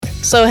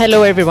So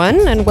hello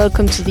everyone and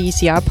welcome to the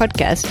ECR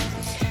podcast.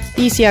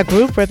 The ECR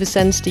group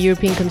represents the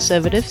European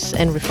Conservatives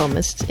and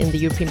Reformists in the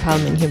European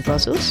Parliament here in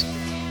Brussels.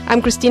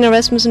 I'm Christina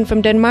Rasmussen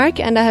from Denmark,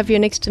 and I have here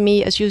next to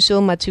me, as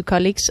usual, my two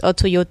colleagues,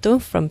 Otto Jotto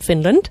from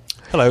Finland.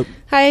 Hello.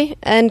 Hi,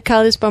 and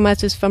Kallis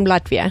Baumatis from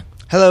Latvia.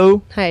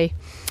 Hello. Hi.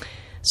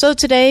 So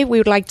today we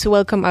would like to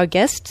welcome our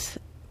guest,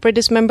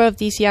 British member of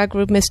the ECR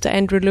group, Mr.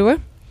 Andrew Lure.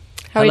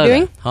 How are you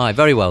doing? There. Hi,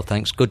 very well,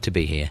 thanks. Good to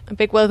be here. A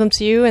big welcome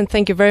to you, and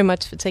thank you very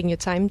much for taking your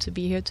time to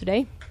be here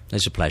today.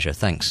 It's a pleasure,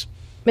 thanks.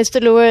 Mr.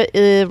 Lure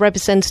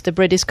represents the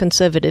British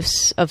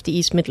Conservatives of the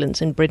East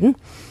Midlands in Britain.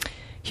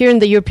 Here in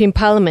the European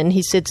Parliament,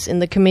 he sits in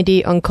the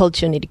Committee on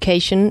Culture and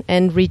Education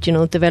and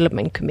Regional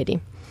Development Committee.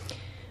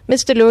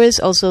 Mr. Lure is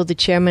also the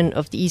chairman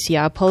of the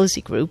ECR Policy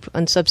Group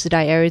on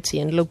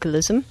Subsidiarity and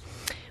Localism,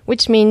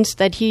 which means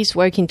that he is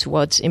working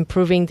towards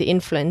improving the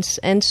influence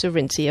and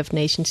sovereignty of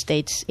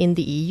nation-states in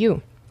the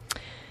EU.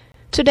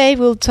 Today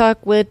we'll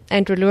talk with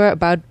Andrew Lure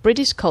about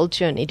British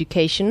culture and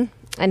education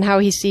and how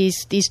he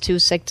sees these two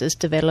sectors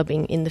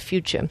developing in the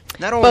future.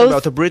 Not only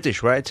about the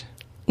British, right?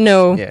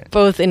 No,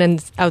 both in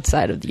and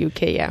outside of the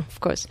UK, yeah,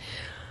 of course.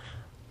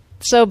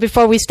 So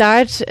before we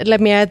start, let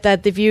me add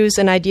that the views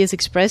and ideas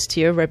expressed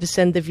here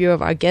represent the view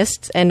of our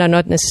guests and are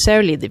not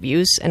necessarily the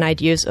views and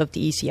ideas of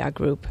the ECR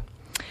group.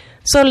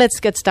 So let's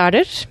get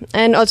started.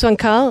 And also, and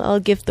Carl, I'll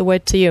give the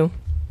word to you.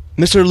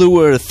 Mr.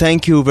 Lure,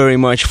 thank you very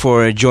much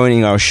for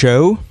joining our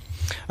show.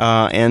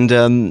 And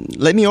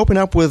let me open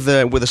up with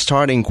a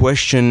starting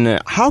question.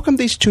 How come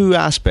these two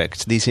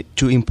aspects, these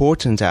two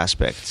important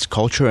aspects,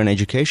 culture and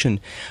education,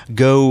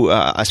 go,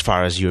 as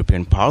far as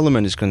European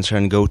Parliament is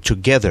concerned, go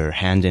together,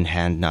 hand in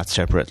hand, not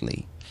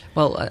separately?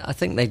 Well, I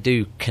think they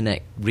do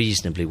connect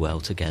reasonably well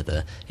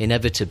together.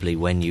 Inevitably,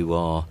 when you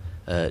are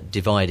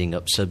dividing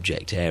up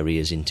subject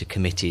areas into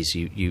committees,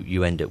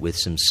 you end up with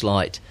some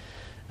slight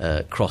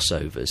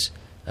crossovers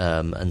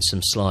and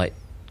some slight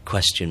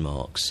question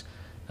marks.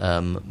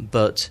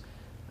 But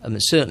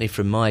certainly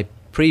from my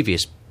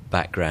previous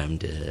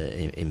background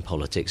in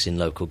politics, in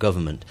local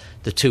government,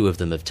 the two of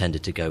them have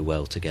tended to go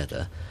well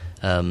together.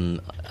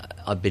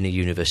 I've been a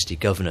university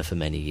governor for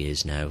many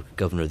years now,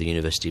 governor of the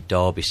University of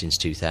Derby since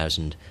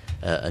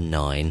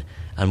 2009,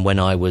 and when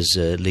I was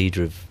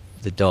leader of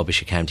the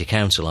Derbyshire County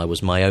Council, I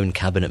was my own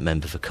cabinet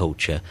member for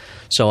culture.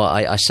 So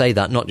I say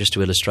that not just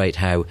to illustrate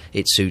how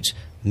it suits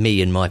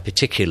me and my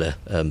particular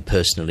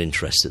personal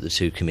interest that the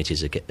two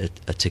committees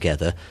are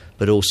together,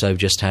 but also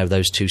just how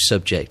those two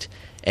subject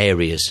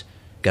areas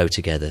go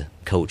together.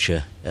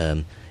 Culture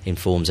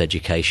informs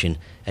education,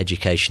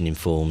 education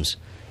informs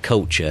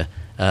culture.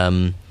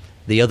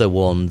 The other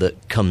one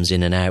that comes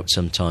in and out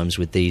sometimes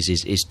with these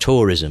is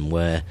tourism,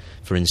 where,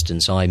 for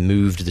instance, I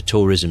moved the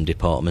tourism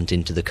department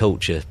into the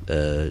culture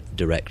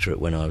directorate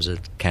when I was a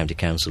county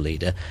council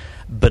leader.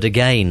 But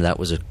again, that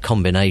was a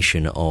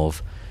combination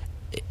of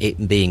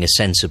it being a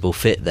sensible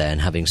fit there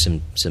and having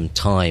some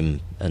time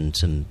and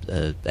some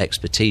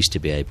expertise to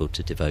be able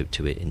to devote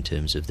to it in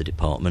terms of the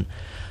department.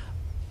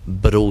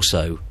 But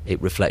also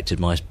it reflected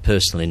my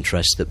personal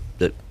interest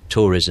that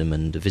tourism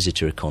and the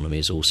visitor economy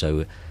is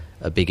also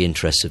a big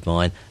interest of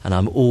mine, and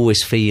I'm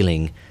always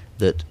feeling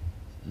that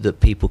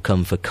people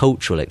come for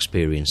cultural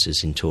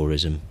experiences in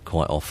tourism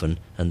quite often,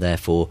 and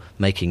therefore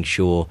making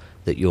sure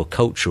that your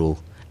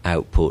cultural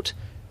output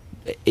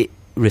it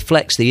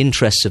reflects the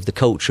interests of the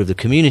culture of the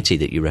community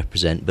that you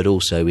represent, but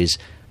also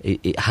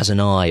it has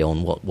an eye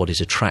on what is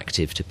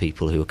attractive to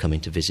people who are coming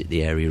to visit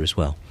the area as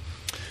well.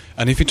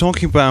 And if you're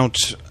talking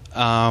about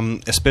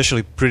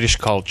especially British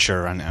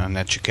culture and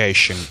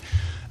education,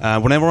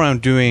 whenever I'm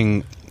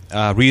doing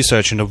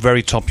research in the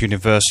very top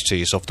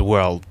universities of the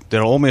world,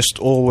 they're almost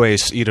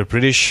always either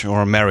British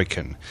or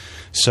American.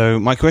 So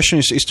my question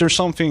is there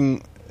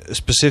something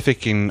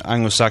specific in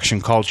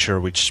Anglo-Saxon culture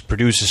which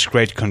produces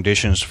great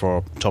conditions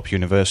for top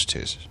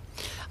universities?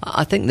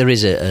 I think there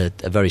is a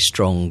very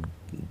strong,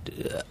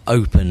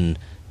 open,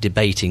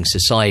 debating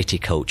society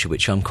culture,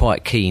 which I'm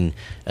quite keen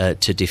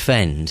to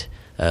defend,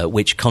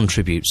 which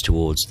contributes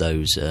towards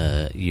those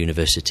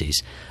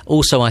universities.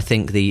 Also, I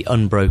think the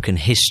unbroken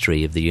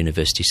history of the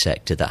university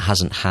sector that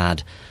hasn't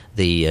had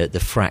the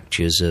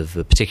fractures of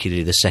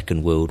particularly the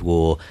Second World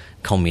War,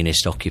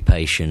 communist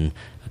occupation,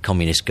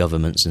 communist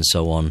governments and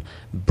so on,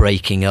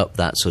 breaking up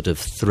that sort of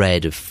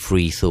thread of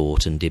free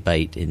thought and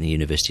debate in the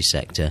university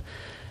sector.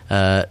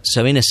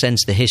 So in a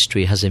sense, the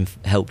history has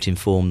helped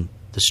inform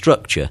the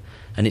structure.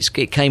 And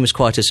it came as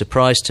quite a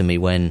surprise to me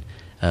when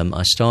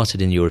I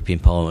started in the European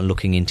Parliament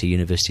looking into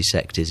university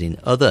sectors in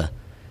other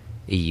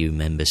EU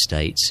member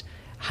states,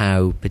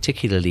 how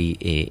particularly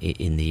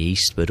in the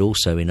East, but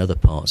also in other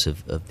parts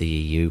of the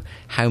EU,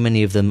 how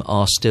many of them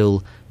are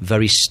still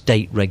very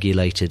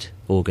state-regulated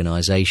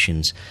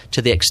organisations,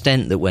 to the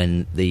extent that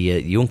when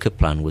the Juncker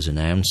plan was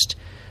announced,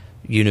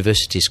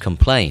 universities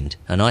complained.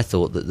 And I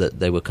thought that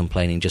they were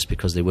complaining just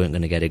because they weren't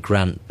going to get a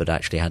grant, but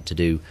actually had to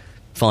do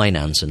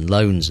finance and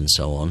loans and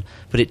so on.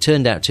 But it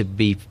turned out to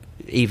be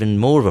even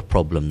more of a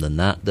problem than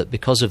that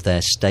because of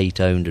their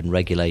state-owned and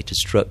regulated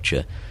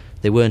structure,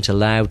 They weren't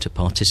allowed to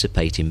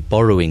participate in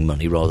borrowing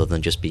money rather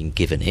than just being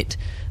given it,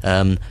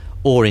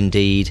 or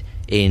indeed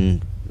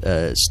in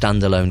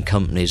standalone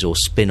companies or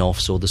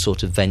spin-offs or the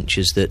sort of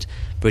ventures that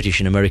British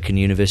and American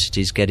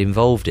universities get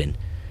involved in.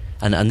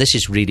 And this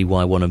is really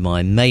why one of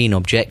my main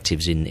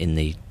objectives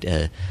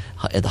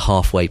at the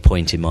halfway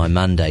point in my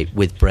mandate,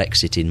 with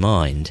Brexit in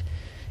mind,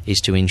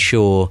 is to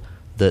ensure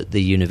that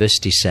the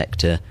university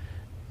sector,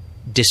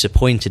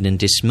 disappointed and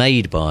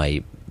dismayed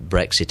by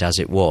Brexit as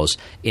it was,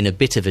 in a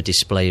bit of a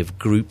display of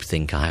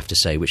groupthink, I have to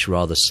say, which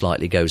rather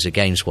slightly goes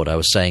against what I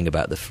was saying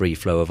about the free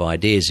flow of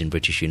ideas in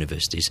British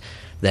universities.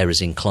 They're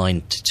as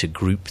inclined to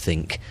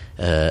groupthink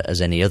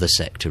as any other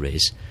sector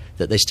is,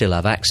 that they still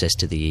have access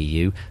to the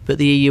EU, but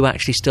the EU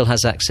actually still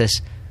has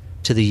access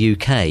to the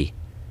UK,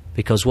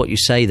 because what you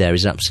say there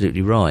is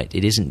absolutely right.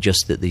 It isn't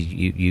just that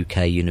the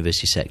UK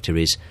university sector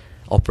is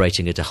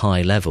operating at a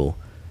high level.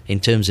 In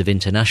terms of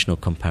international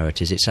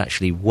comparatives, it's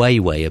actually way,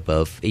 way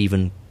above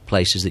even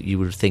places that you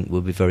would think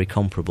would be very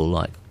comparable,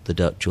 like the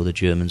Dutch or the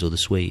Germans or the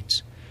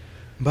Swedes.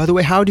 By the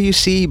way, how do you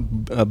see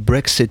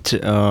Brexit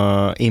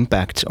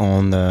impact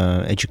on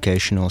the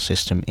educational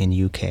system in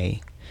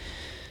UK?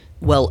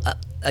 Well,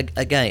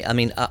 again, I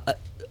mean,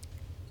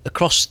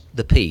 across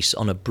the piece,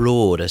 on a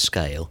broader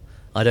scale,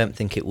 I don't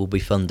think it will be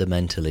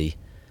fundamentally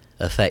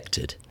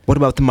affected. What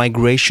about the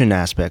migration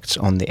aspects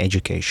on the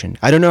education?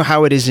 I don't know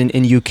how it is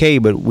in UK,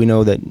 but we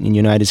know that in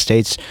United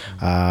States,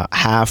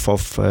 half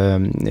of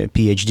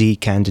PhD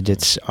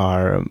candidates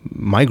are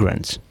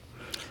migrants.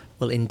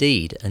 Well,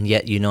 indeed, and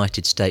yet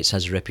United States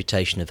has a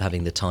reputation of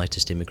having the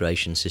tightest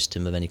immigration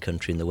system of any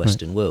country in the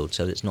Western world,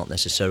 so it's not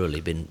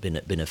necessarily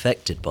been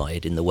affected by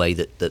it in the way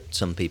that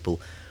some people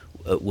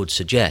would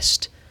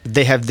suggest.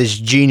 They have this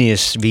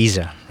genius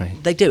visa,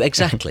 right? They do,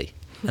 exactly.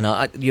 And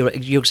you're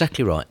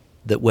exactly right,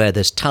 that where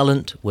there's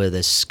talent, where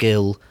there's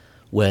skill,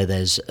 where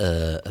there's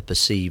a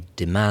perceived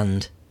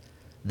demand,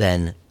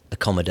 then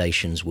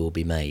accommodations will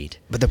be made.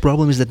 But the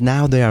problem is that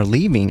now they are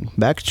leaving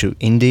back to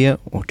India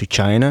or to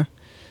China.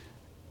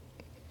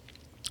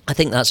 I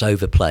think that's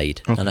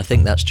overplayed, and I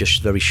think that's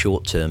just very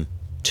short-term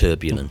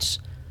turbulence.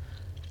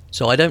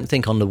 So I don't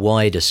think on the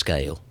wider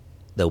scale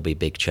there'll be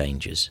big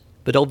changes.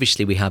 But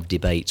obviously we have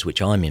debates,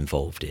 which I'm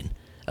involved in,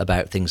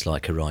 about things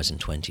like Horizon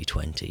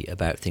 2020,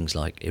 about things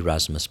like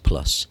Erasmus+.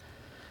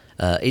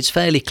 It's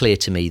fairly clear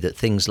to me that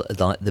things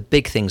like the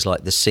big things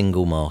like the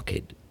single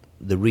market,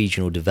 the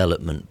regional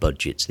development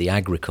budgets, the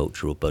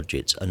agricultural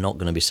budgets are not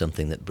going to be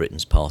something that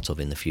Britain's part of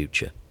in the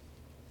future.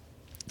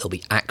 There'll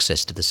be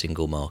access to the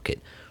single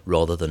market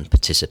rather than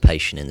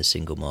participation in the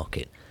single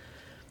market.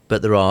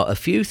 But there are a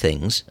few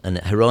things, and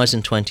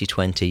Horizon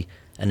 2020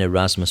 and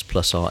Erasmus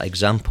Plus are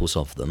examples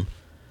of them,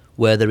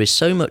 where there is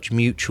so much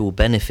mutual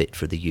benefit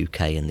for the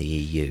UK and the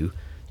EU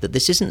that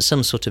this isn't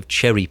some sort of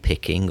cherry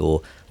picking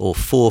or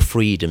four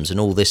freedoms and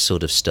all this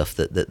sort of stuff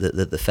that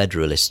the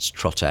federalists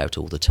trot out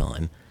all the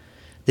time.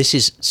 This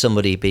is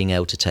somebody being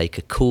able to take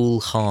a cool,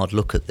 hard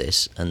look at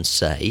this and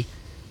say,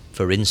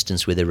 for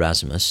instance with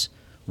Erasmus,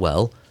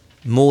 well,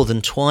 more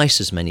than twice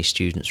as many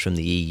students from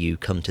the EU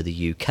come to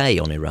the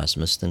UK on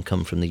Erasmus than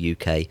come from the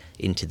UK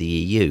into the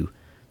EU.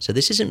 So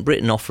this isn't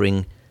Britain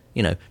offering,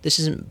 this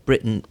isn't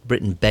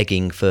Britain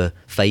begging for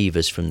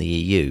favours from the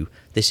EU.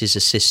 This is a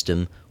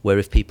system where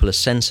if people are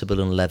sensible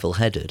and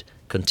level-headed,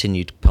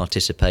 continued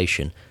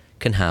participation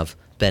can have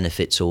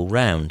benefits all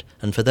round.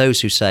 And for those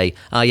who say,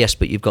 yes,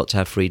 but you've got to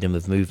have freedom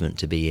of movement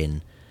to be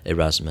in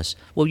Erasmus,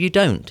 well, you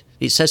don't.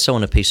 It says so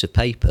on a piece of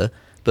paper,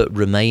 but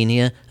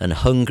Romania and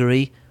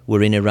Hungary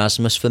were in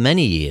Erasmus for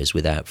many years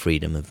without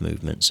freedom of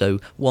movement, so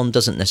one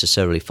doesn't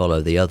necessarily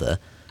follow the other.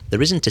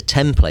 There isn't a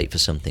template for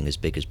something as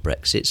big as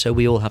Brexit, so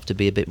we all have to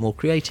be a bit more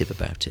creative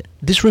about it.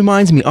 This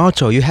reminds me,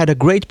 Otto, you had a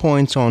great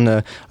point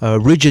on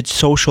rigid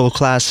social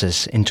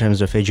classes in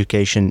terms of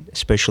education,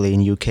 especially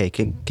in UK.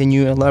 Can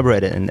you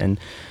elaborate and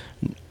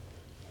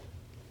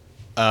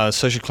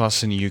social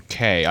class in the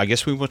UK? I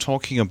guess we were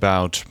talking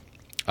about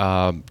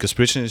because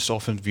Britain is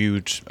often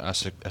viewed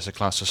as a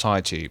class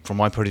society. From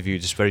my point of view,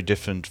 it's very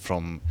different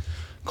from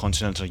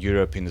continental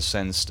Europe in the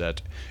sense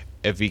that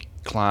every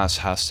class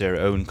has their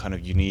own kind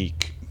of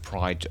unique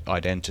pride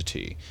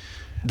identity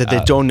that they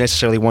don't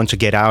necessarily want to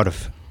get out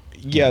of.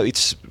 Yeah,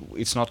 it's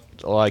not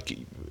like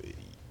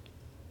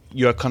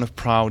you're kind of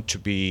proud to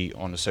be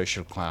on a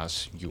social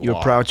class. You're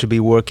proud to be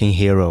working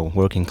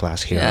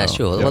class hero. Yeah,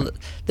 sure. Yeah. Well,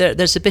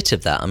 there's a bit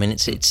of that. I mean,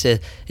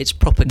 it's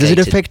propagated. Does it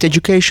affect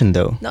education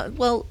though? No,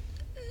 well,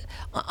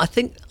 I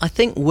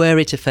think where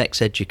it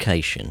affects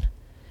education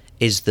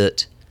is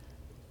that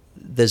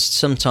there's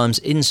sometimes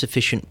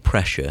insufficient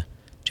pressure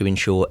to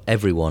ensure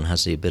everyone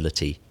has the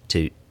ability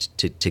to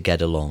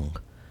get along.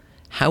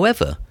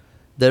 However,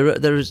 there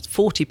is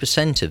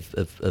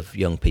 40% of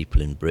young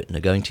people in Britain are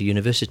going to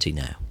university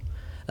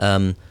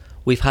now.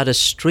 We've had a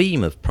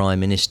stream of prime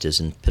ministers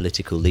and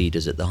political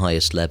leaders at the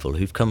highest level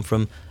who've come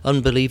from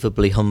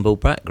unbelievably humble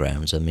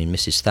backgrounds. I mean,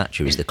 Mrs.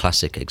 Thatcher is the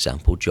classic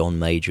example. John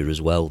Major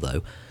as well,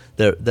 though.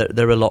 There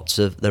are lots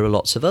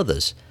of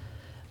others.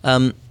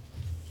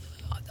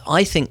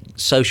 I think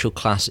social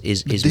class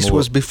is This more...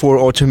 was before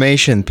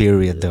automation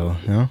period, though.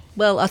 No?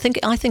 Well, I think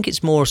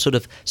it's more sort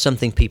of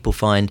something people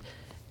find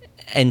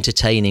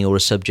entertaining or a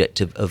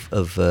subject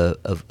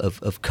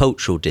of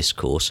cultural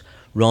discourse,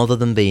 rather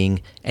than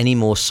being any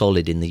more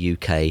solid in the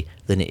UK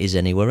than it is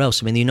anywhere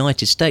else. I mean, the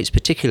United States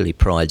particularly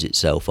prides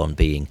itself on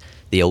being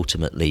the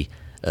ultimately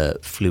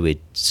fluid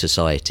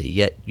society.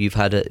 Yet you've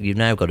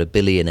now got a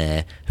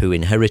billionaire who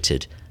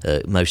inherited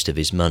most of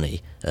his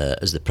money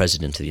as the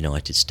president of the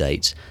United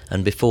States,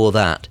 and before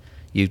that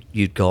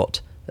you'd got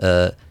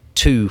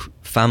two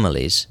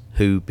families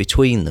who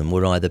between them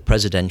were either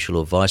presidential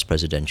or vice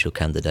presidential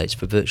candidates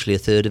for virtually a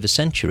third of a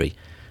century.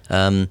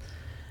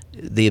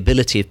 The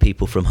ability of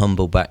people from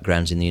humble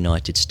backgrounds in the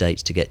United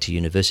States to get to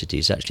university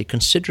is actually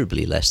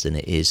considerably less than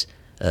it is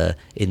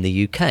in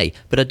the UK.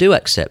 But I do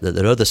accept that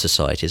there are other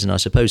societies, and I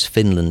suppose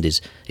Finland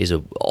is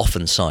a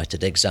often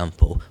cited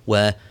example,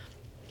 where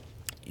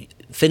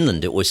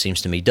Finland, it always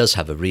seems to me, does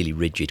have a really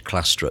rigid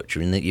class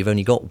structure in that you've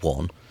only got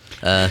one,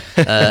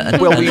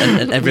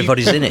 and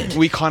everybody's in it.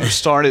 We kind of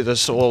started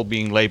as all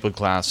being labor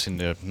class in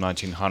the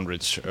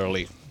 1900s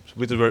early,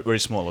 with a very, very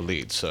small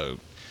elite. So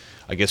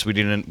I guess we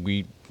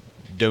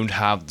don't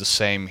have the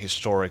same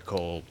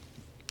historical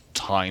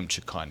time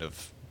to kind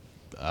of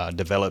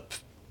develop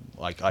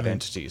like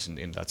identities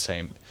in that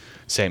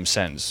same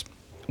sense.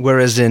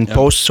 Whereas in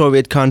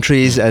post-Soviet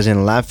countries, as in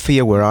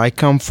Latvia, where I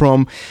come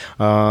from,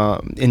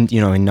 in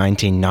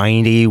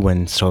 1990,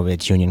 when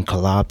Soviet Union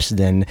collapsed,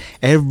 then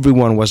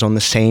everyone was on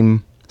the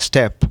same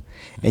step,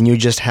 and you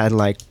just had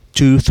like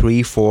 2,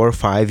 3, 4,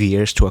 5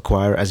 years to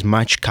acquire as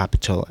much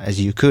capital as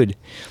you could,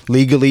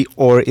 legally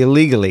or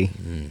illegally.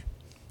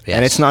 Yes.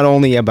 And it's not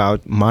only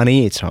about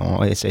money; it's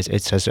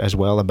as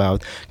well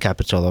about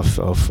capital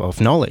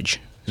of knowledge.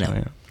 No. So,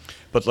 yeah.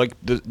 But like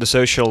the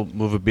social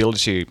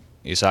movability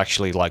is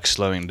actually like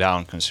slowing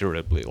down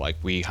considerably. Like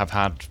we have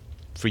had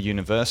free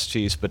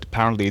universities, but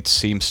apparently it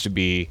seems to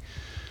be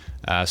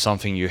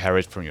something you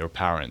inherit from your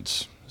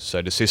parents.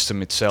 So the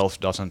system itself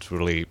doesn't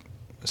really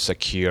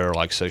secure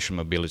like social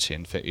mobility,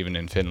 even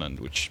in Finland,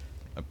 which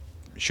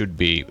should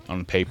be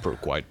on paper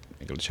quite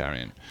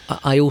egalitarian.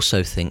 I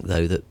also think,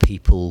 though, that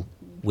people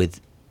with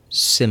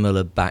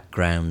similar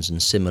backgrounds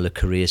and similar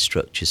career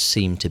structures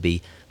seem to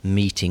be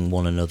meeting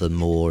one another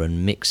more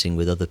and mixing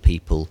with other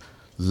people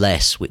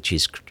less, which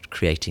is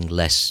creating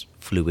less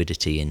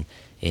fluidity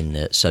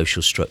in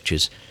social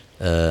structures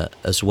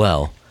as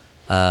well.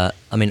 I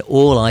mean,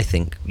 all I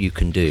think you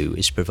can do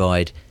is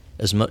provide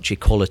as much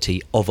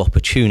equality of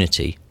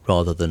opportunity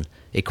rather than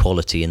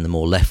equality in the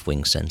more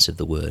left-wing sense of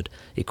the word,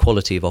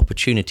 equality of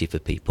opportunity for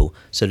people,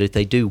 so that if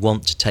they do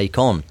want to take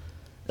on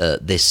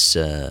this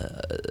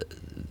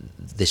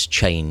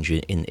change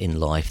in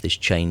life, this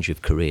change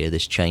of career,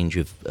 this change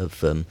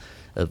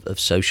of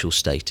social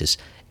status,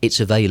 it's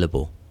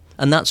available.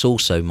 And that's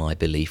also my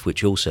belief,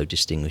 which also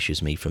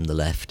distinguishes me from the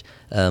left,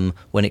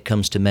 when it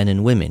comes to men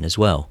and women as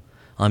well.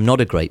 I'm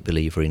not a great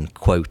believer in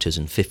quotas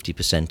and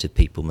 50% of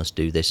people must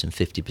do this and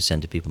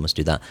 50% of people must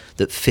do that,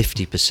 that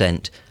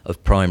 50%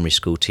 of primary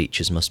school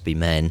teachers must be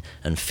men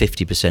and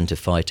 50% of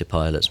fighter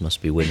pilots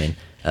must be women.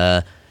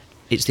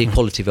 It's the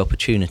equality of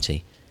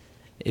opportunity.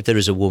 If there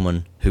is a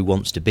woman who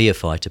wants to be a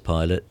fighter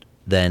pilot,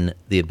 then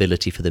the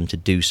ability for them to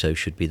do so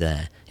should be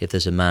there. If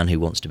there's a man who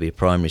wants to be a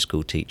primary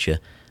school teacher,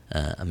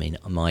 I mean,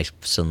 my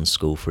son's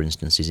school, for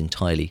instance, is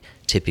entirely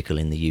typical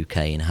in the UK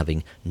in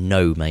having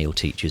no male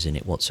teachers in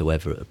it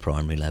whatsoever at a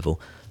primary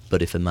level.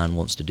 But if a man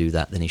wants to do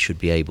that, then he should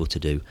be able to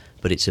do.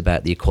 But it's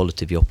about the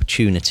equality of the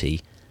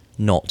opportunity,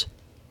 not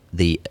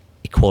the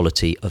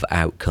equality of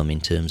outcome in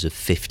terms of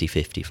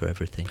 50-50 for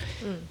everything.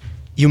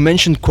 You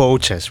mentioned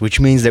quotas, which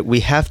means that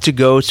we have to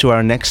go to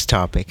our next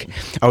topic.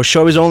 Our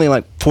show is only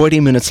like 40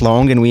 minutes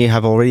long, and we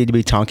have already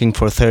been talking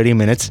for 30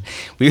 minutes.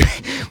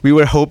 We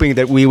were hoping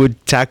that we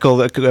would tackle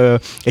the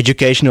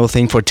educational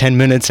thing for 10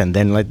 minutes, and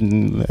then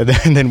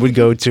then we'd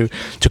go to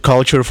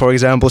culture, for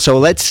example. So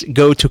let's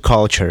go to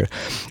culture.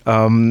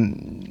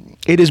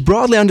 It is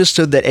broadly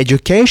understood that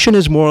education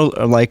is more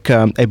like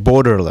a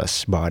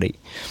borderless body,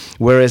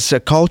 whereas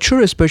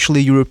culture,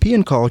 especially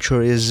European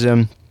culture, is...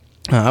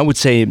 I would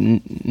say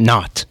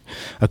not.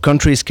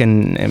 Countries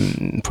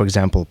can, for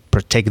example,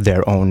 protect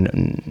their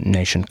own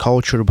nation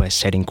culture by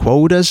setting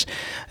quotas.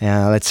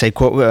 Let's say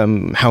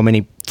how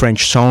many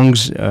French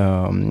songs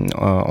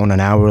on an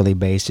hourly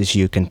basis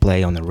you can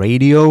play on the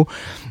radio.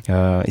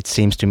 It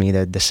seems to me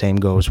that the same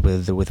goes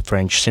with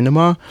French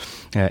cinema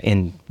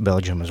in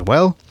Belgium as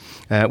well.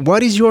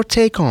 What is your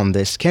take on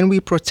this? Can we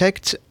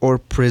protect or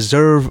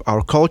preserve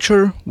our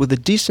culture with a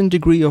decent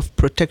degree of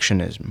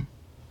protectionism?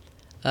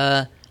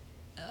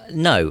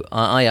 No,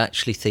 I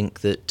actually think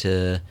that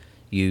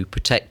you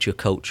protect your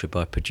culture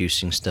by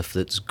producing stuff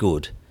that's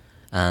good.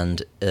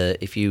 And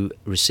if you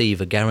receive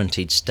a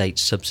guaranteed state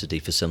subsidy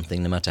for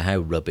something, no matter how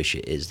rubbish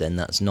it is, then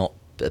that's not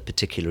a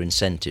particular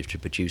incentive to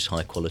produce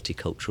high-quality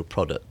cultural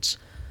products.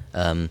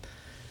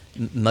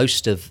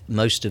 Most of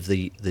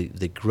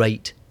the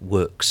great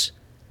works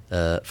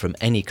from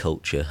any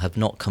culture have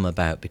not come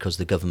about because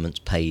the government's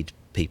paid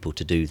people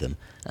to do them.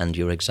 And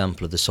your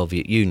example of the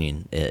Soviet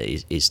Union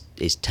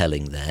is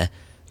telling there,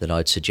 that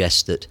I'd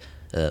suggest that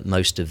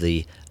most of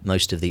the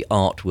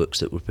artworks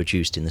that were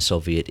produced in the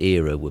Soviet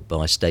era were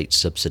by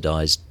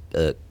state-subsidised,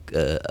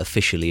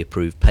 officially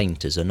approved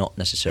painters, are not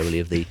necessarily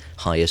of the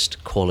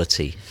highest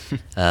quality.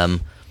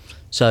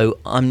 So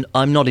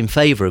I'm not in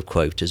favour of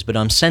quotas, but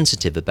I'm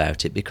sensitive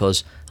about it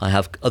because I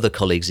have other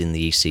colleagues in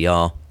the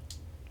ECR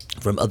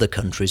from other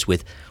countries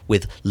with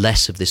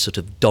less of this sort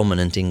of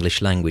dominant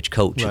English language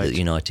culture that the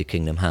United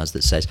Kingdom has,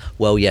 that says,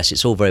 well, yes,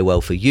 it's all very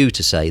well for you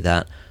to say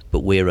that,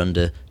 but we're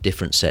under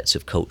different sets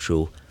of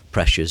cultural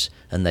pressures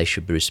and they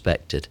should be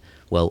respected.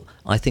 Well,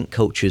 I think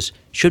cultures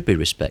should be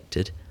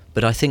respected,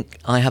 but I think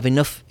I have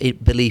enough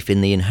belief in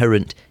the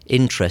inherent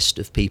interest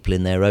of people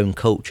in their own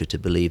culture to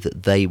believe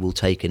that they will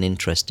take an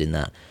interest in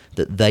that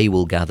they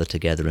will gather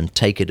together and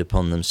take it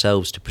upon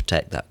themselves to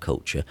protect that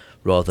culture,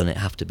 rather than it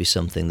have to be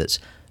something that's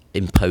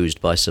imposed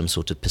by some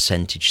sort of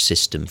percentage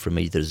system from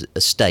either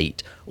a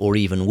state or,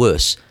 even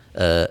worse,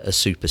 a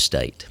super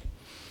state.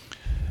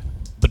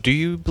 But do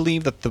you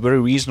believe that the very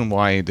reason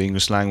why the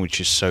English language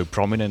is so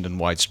prominent and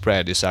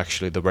widespread is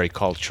actually the very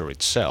culture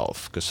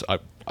itself? Because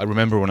I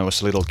remember when I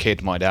was a little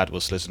kid, my dad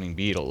was listening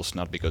Beatles,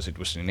 not because it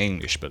was in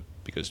English, but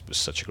because it was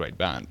such a great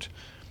band.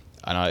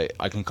 And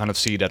I can kind of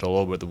see that all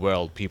over the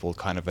world, people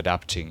kind of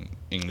adapting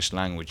English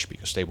language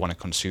because they want to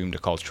consume the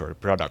cultural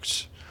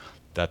products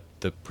that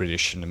the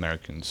British and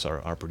Americans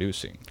are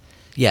producing.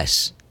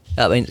 Yes.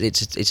 I mean,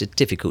 it's a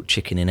difficult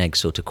chicken and egg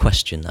sort of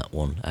question, that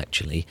one,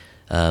 actually.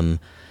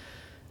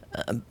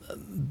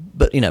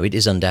 But it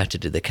is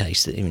undoubtedly the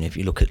case that even if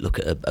you look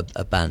at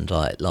a band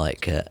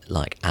like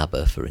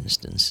ABBA, for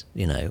instance,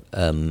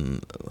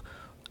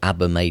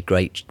 ABBA made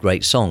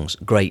great songs,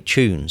 great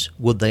tunes.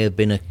 Would they have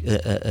been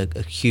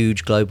a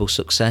huge global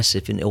success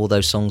if all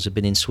those songs had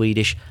been in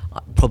Swedish?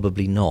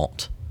 Probably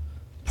not.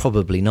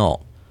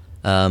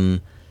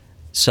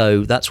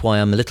 So that's why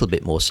I'm a little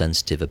bit more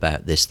sensitive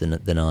about this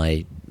than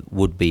I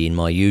would be in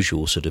my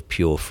usual sort of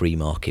pure free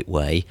market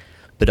way.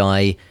 But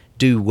I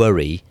do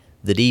worry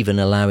that even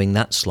allowing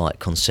that slight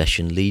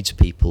concession leads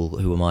people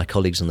who are my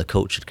colleagues on the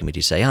Culture Committee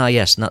to say,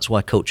 yes, and that's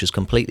why culture is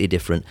completely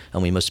different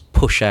and we must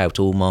push out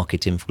all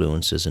market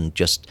influencers and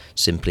just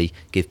simply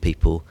give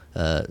people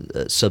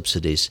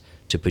subsidies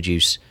to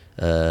produce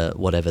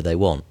whatever they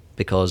want,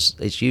 because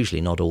it's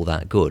usually not all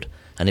that good.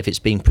 And if it's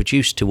being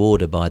produced to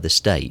order by the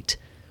state,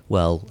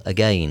 well,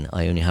 again,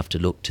 I only have to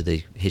look to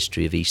the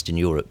history of Eastern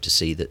Europe to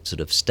see that sort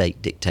of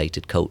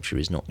state-dictated culture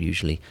is not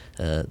usually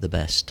the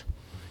best.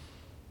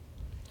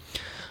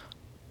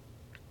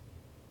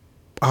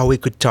 Oh, we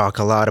could talk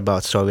a lot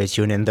about Soviet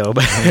Union, though,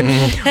 but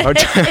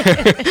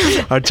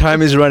our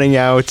time is running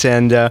out.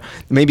 And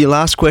maybe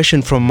last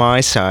question from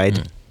my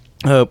side.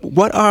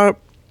 What are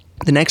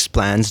the next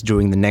plans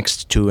during the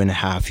next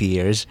 2.5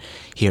 years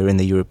here in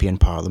the European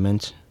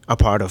Parliament,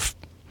 apart of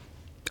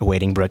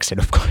awaiting Brexit,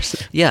 of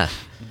course? Yeah,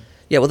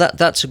 well,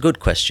 that's a good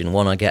question,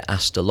 one I get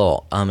asked a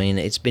lot. I mean,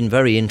 it's been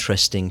very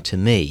interesting to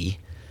me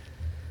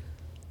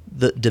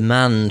that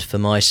demand for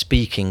my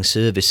speaking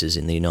services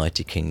in the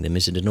United Kingdom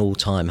is at an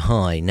all-time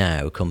high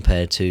now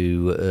compared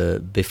to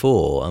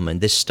before. I mean,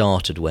 this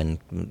started when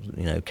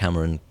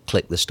Cameron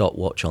clicked the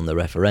stopwatch on the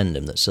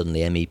referendum, that suddenly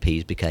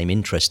MEPs became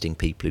interesting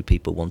people who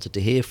people wanted to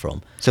hear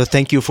from. So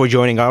thank you for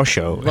joining our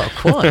show. Well,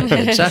 quite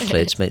exactly.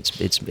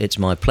 It's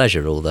my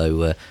pleasure.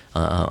 Although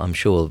I'm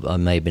sure I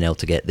may have been able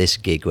to get this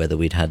gig whether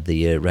we'd had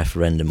the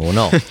referendum or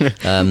not.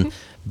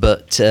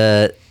 But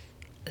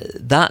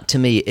that, to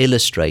me,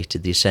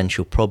 illustrated the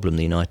essential problem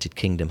the United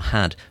Kingdom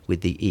had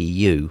with the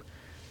EU,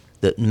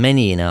 that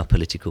many in our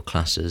political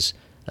classes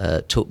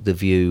took the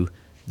view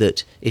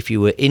that if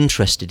you were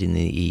interested in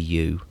the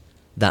EU,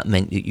 that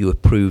meant that you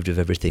approved of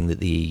everything that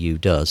the EU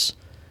does.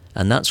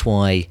 And that's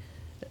why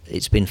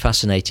it's been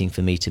fascinating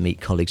for me to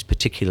meet colleagues,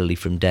 particularly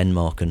from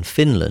Denmark and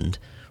Finland,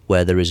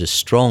 where there is a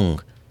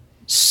strong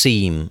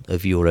seam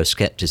of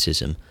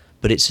Euroscepticism,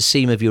 but it's a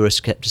seam of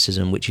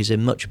Euroscepticism which is a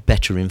much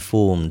better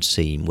informed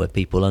seam, where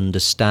people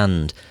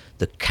understand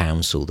the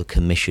Council, the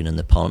Commission and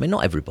the Parliament.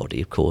 Not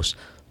everybody, of course,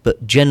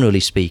 but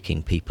generally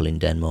speaking, people in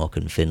Denmark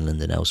and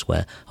Finland and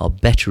elsewhere are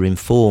better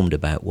informed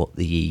about what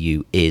the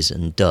EU is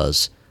and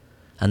does,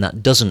 and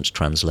that doesn't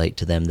translate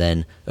to them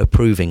then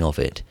approving of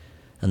it.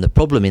 And the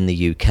problem in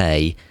the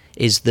UK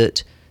is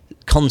that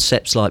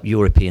concepts like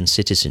European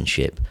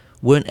citizenship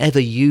weren't ever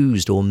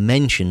used or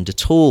mentioned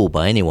at all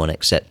by anyone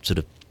except sort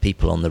of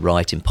people on the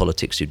right in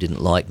politics who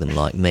didn't like them,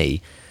 like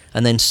me.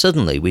 And then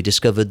suddenly we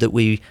discovered that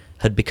we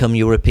had become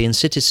European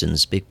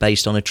citizens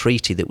based on a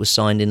treaty that was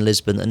signed in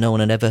Lisbon that no one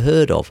had ever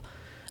heard of.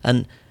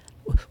 And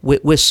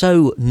we're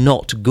so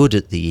not good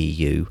at the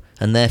EU,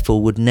 and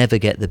therefore would never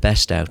get the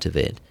best out of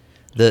it,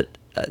 that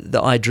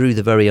I drew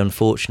the very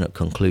unfortunate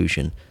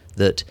conclusion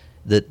that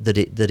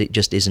it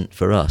just isn't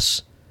for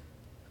us.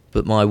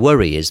 But my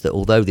worry is that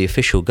although the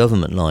official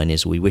government line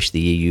is we wish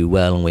the EU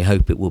well and we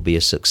hope it will be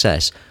a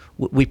success,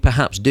 we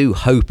perhaps do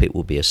hope it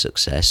will be a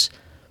success,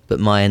 but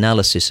my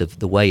analysis of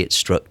the way it's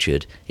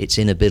structured, its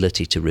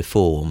inability to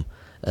reform,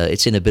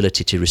 its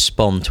inability to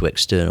respond to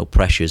external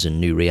pressures and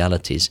new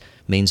realities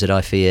means that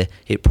I fear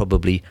it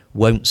probably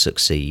won't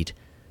succeed.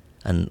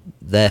 And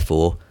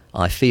therefore,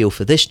 I feel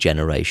for this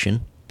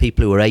generation,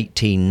 people who are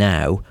 18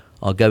 now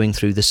are going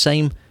through the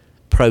same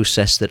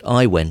process that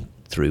I went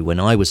through when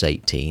I was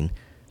 18,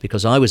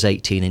 because I was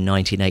 18 in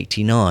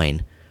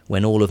 1989,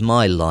 when all of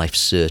my life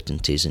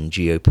certainties and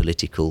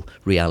geopolitical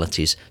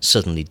realities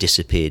suddenly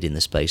disappeared in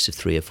the space of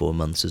 3 or 4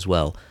 months as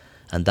well.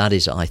 And that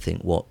is, I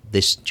think, what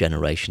this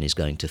generation is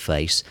going to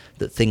face,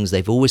 that things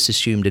they've always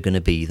assumed are going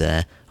to be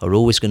there, are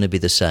always going to be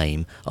the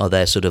same, are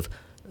their sort of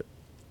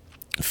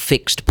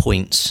fixed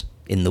points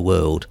in the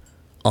world,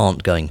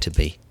 aren't going to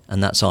be.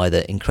 And that's either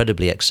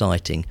incredibly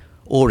exciting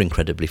or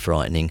incredibly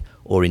frightening,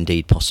 or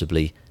indeed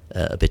possibly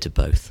a bit of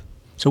both.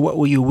 So what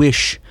will you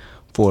wish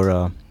for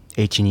a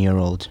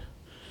 18-year-old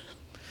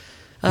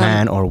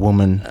man or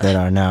woman that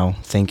are now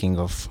thinking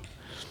of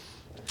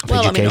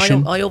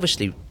education?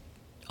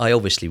 I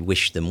obviously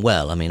wish them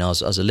well. I mean, I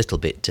was a little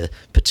bit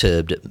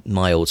perturbed.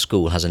 My old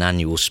school has an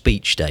annual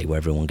speech day where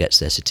everyone gets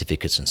their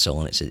certificates and so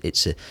on.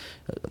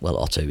 Well,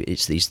 Otto,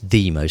 it's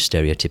the most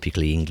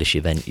stereotypically English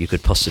event you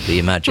could possibly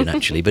imagine,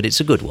 actually, but it's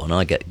a good one.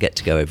 I get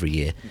to go every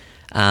year.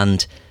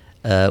 And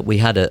we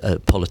had a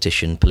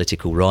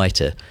political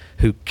writer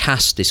who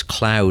cast this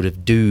cloud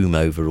of doom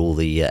over all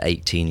the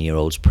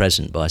 18-year-olds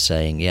present by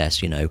saying,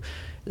 yes,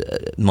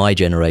 my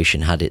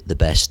generation had it the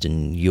best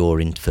and you're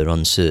in for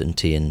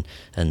uncertainty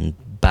and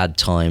bad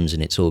times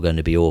and it's all going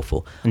to be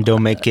awful. And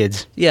don't make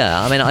kids.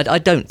 Yeah, I mean, I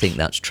don't think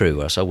that's true,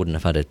 or else I wouldn't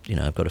have had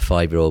I've got a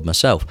 5-year-old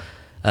myself.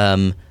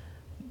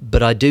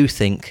 But I do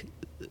think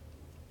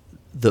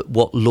that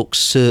what looks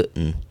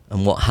certain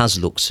and what has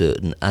looked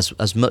certain,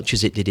 as much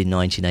as it did in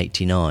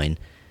 1989,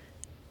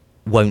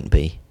 won't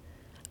be.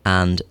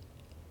 And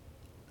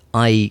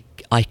I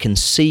can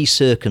see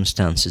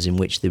circumstances in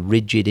which the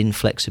rigid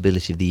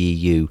inflexibility of the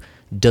EU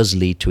does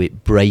lead to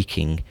it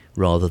breaking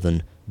rather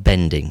than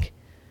bending.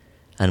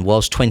 And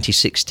whilst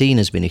 2016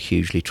 has been a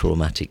hugely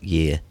traumatic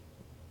year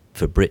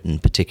for Britain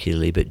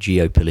particularly, but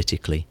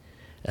geopolitically,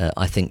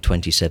 I think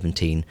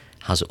 2017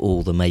 has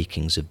all the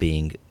makings of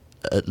being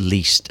at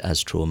least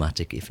as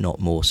traumatic, if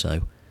not more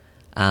so.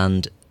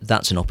 And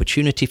that's an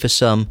opportunity for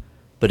some,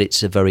 but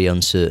it's a very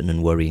uncertain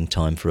and worrying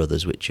time for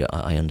others, which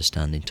I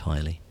understand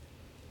entirely.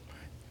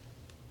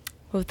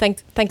 Well,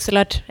 thanks a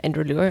lot,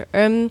 Andrew Luer.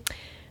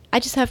 I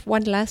just have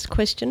one last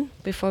question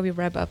before we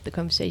wrap up the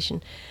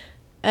conversation.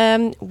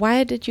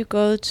 Why did you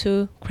go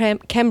to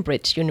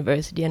Cambridge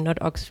University and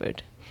not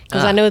Oxford?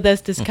 Because I know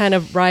there's this kind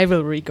of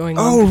rivalry going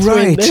on. Oh,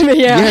 right. Them.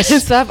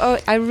 Yes. So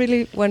I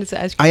really wanted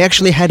to ask you. I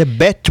actually had a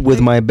bet with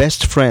my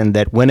best friend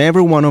that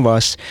whenever one of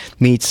us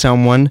meets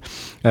someone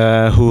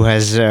who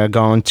has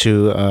gone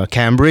to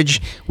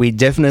Cambridge, we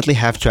definitely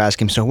have to ask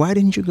him, so why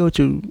didn't you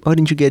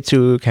get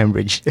to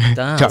Cambridge,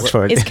 to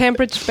Oxford? Is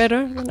Cambridge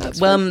better than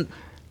Oxford? Well,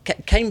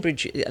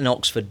 Cambridge and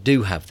Oxford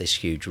do have this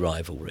huge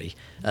rivalry.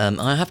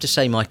 I have to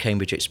say my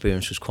Cambridge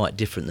experience was quite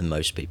different than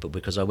most people,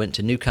 because I went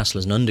to Newcastle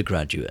as an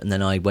undergraduate and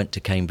then I went to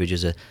Cambridge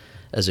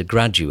as a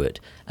graduate,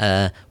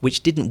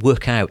 which didn't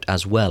work out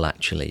as well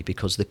actually,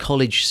 because the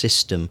college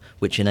system,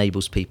 which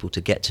enables people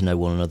to get to know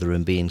one another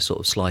and be in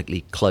sort of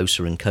slightly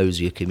closer and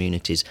cosier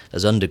communities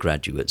as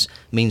undergraduates,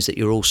 means that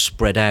you're all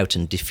spread out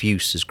and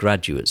diffuse as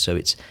graduates, so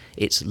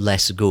it's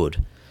less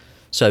good.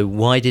 So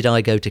why did I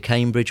go to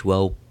Cambridge?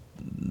 Well,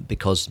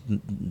 because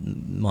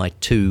my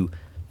two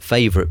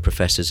favourite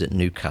professors at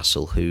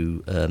Newcastle,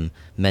 who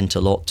meant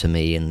a lot to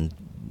me and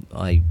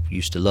I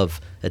used to love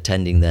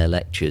attending their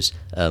lectures,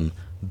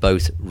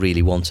 both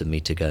really wanted me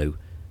to go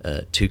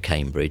to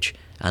Cambridge.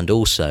 And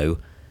also,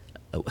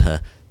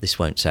 this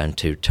won't sound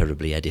too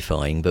terribly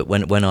edifying, but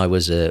when I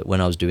was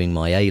doing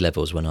my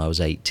A-levels when I was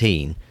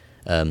 18,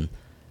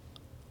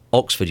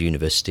 Oxford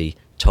University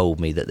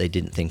told me that they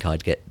didn't think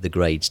I'd get the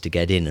grades to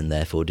get in and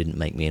therefore didn't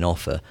make me an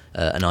offer,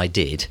 and I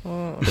did,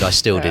 but I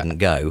still didn't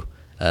go.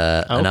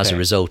 And as a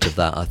result of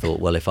that, I thought,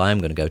 well, if I am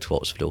going to go to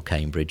Oxford or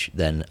Cambridge,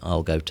 then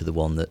I'll go to the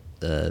one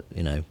that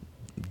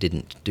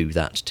didn't do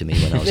that to me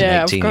when I was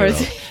an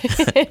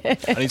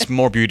 18-year-old. And it's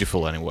more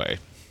beautiful anyway.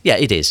 Yeah,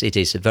 it is. It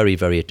is a very,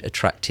 very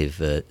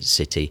attractive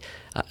city.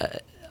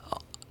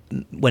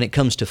 When it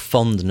comes to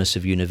fondness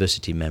of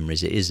university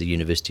memories, it is the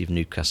University of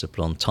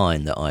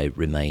Newcastle-upon-Tyne that I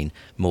remain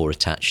more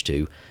attached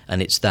to,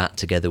 and it's that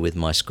together with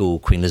my school,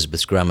 Queen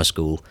Elizabeth's Grammar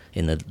School,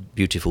 in the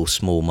beautiful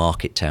small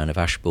market town of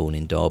Ashbourne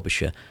in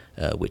Derbyshire,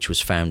 which was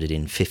founded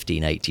in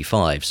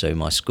 1585. So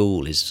my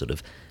school is sort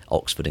of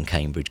Oxford and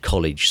Cambridge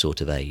college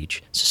sort of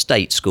age. It's a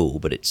state school,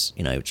 but it's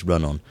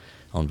run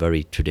on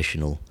very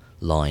traditional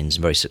lines,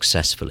 very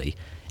successfully.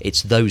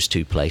 It's those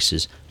two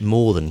places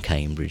more than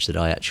Cambridge that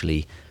I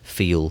actually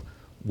feel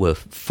were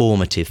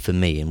formative for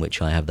me, in which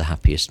I have the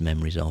happiest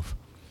memories of.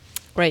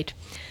 Great.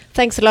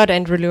 Thanks a lot,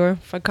 Andrew Luer,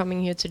 for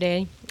coming here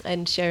today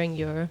and sharing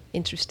your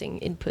interesting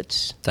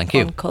inputs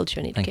on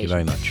culture and education. Thank you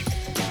very much.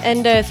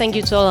 And thank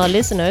you to all our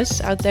listeners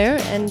out there,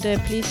 and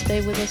please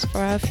stay with us for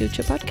our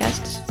future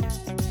podcasts.